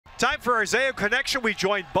Time for our Zayo Connection. We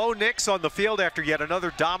joined Bo Nix on the field after yet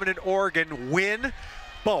another dominant Oregon win.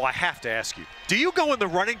 Bo, I have to ask you, do you go in the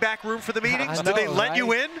running back room for the meetings? I know, do they let right?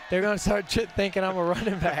 you in? They're going to start thinking I'm a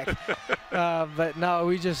running back. But no,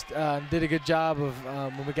 we just did a good job of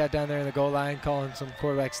when we got down there in the goal line calling some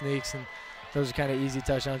quarterback sneaks, and those are kind of easy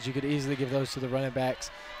touchdowns. You could easily give those to the running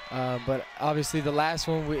backs. But obviously the last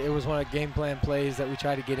one, it was one of the game plan plays that we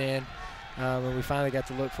tried to get in, and we finally got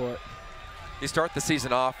to look for it. You start the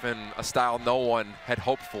season off in a style no one had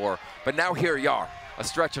hoped for, but now here you are, a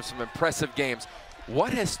stretch of some impressive games.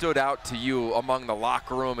 What has stood out to you among the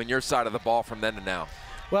locker room and your side of the ball from then to now?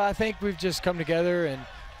 Well, I think we've just come together,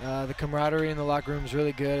 and the camaraderie in the locker room is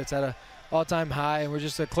really good. It's at an all-time high, and we're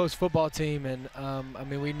just a close football team. And, I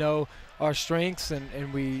mean, we know our strengths,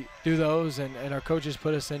 and we do those, and our coaches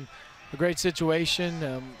put us in a great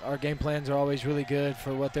situation. Our game plans are always really good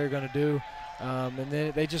for what they're going to do. And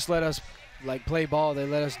then they just let us, play ball. They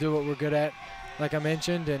let us do what we're good at, like I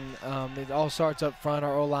mentioned, and it all starts up front.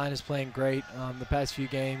 Our O-line is playing great the past few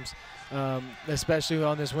games, especially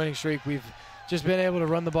on this winning streak. We've just been able to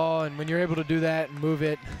run the ball, and when you're able to do that and move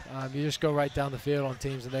it, you just go right down the field on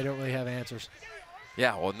teams, and they don't really have answers.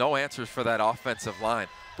 Yeah, well, no answers for that offensive line.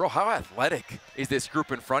 Bro, how athletic is this group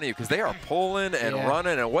in front of you? Because they are pulling and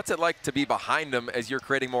running, and what's it like to be behind them as you're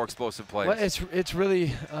creating more explosive plays? Well, it's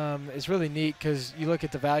really neat because you look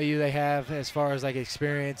at the value they have as far as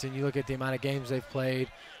experience, and you look at the amount of games they've played.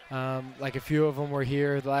 A few of them were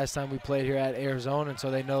here the last time we played here at Arizona, and so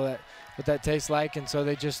they know what that tastes like, and so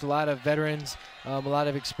they just a lot of veterans, a lot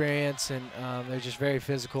of experience, and they're just very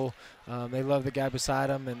physical. They love the guy beside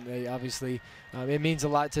them, and they obviously it means a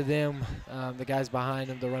lot to them. The guys behind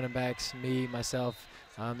them, the running backs, me, myself,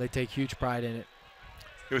 they take huge pride in it.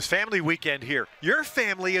 It was family weekend here. Your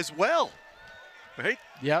family as well, right?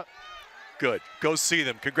 Yep. Good. Go see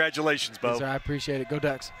them. Congratulations, Bo. Yes, sir, I appreciate it. Go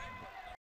Ducks.